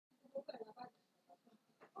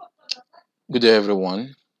Good day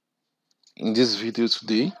everyone. In this video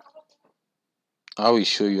today, I will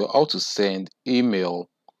show you how to send email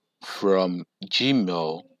from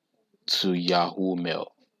Gmail to Yahoo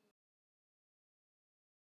Mail.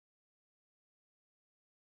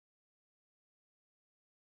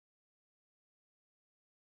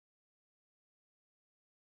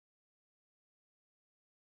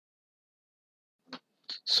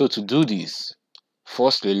 So to do this,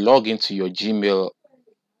 firstly log into your Gmail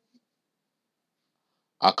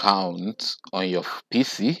account on your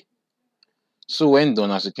PC. So when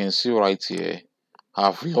done, as you can see right here,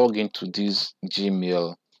 I've logged into this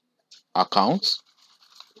Gmail account.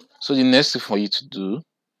 So the next thing for you to do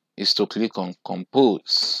is to click on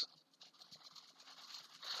Compose.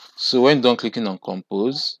 So when done clicking on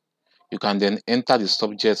Compose, you can then enter the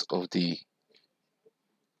subject of the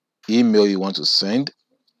email you want to send.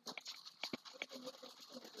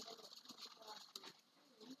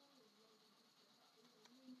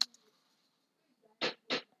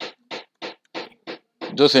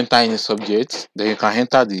 Just enter any subject, then you can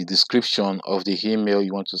enter the description of the email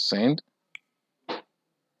you want to send.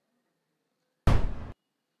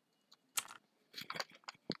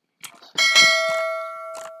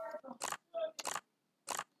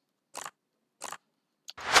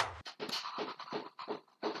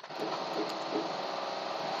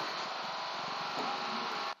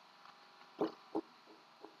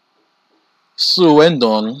 So when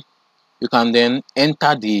done, you can then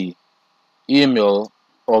enter the email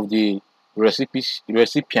of the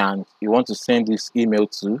recipient you want to send this email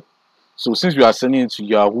to. So since we are sending it to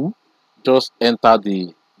Yahoo, just enter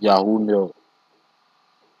the Yahoo mail.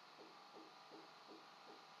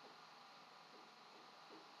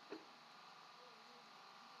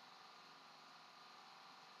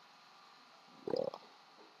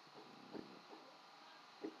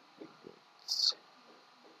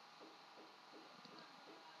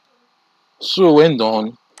 So when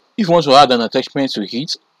done, if you want to add an attachment to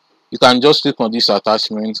it, you can just click on this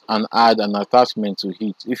attachment and add an attachment to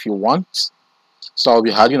it if you want. So I'll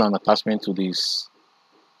be adding an attachment to this.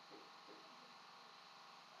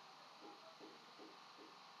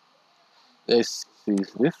 Let's see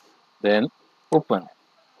this, then open.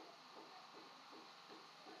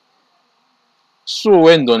 So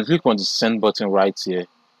when done, click on the send button right here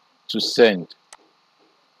to send.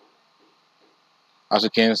 As you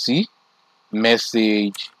can see,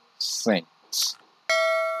 message sent.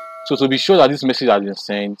 So to be sure that this message has been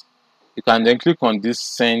sent, you can then click on this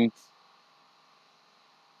send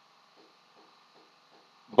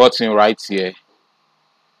button right here.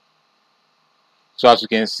 So as you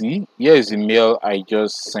can see, here is the mail I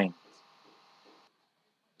just sent.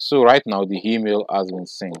 So right now the email has been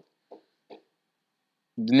sent.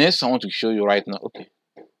 The next I want to show you right now, okay.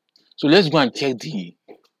 So let's go and check the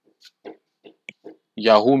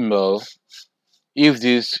Yahoo mail if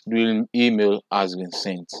this real email has been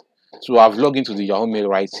sent. So I've logged into the Yahoo mail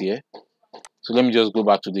right here. So let me just go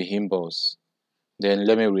back to the inbox. Then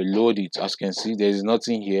let me reload it. As you can see, there is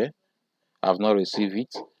nothing here. I've not received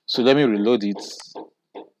it. So let me reload it.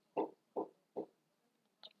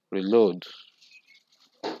 Reload.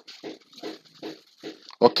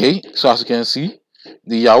 Okay, so as you can see,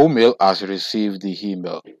 the Yahoo mail has received the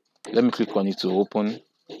email. Let me click on it to open.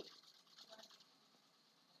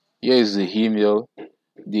 Here is the email,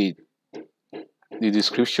 the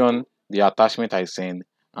description, the attachment I send,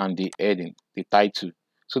 and the heading, the title.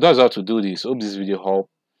 So that's how to do this. Hope this video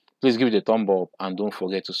helped. Please give it a thumb up and don't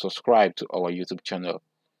forget to subscribe to our YouTube channel.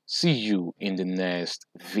 See you in the next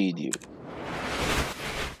video.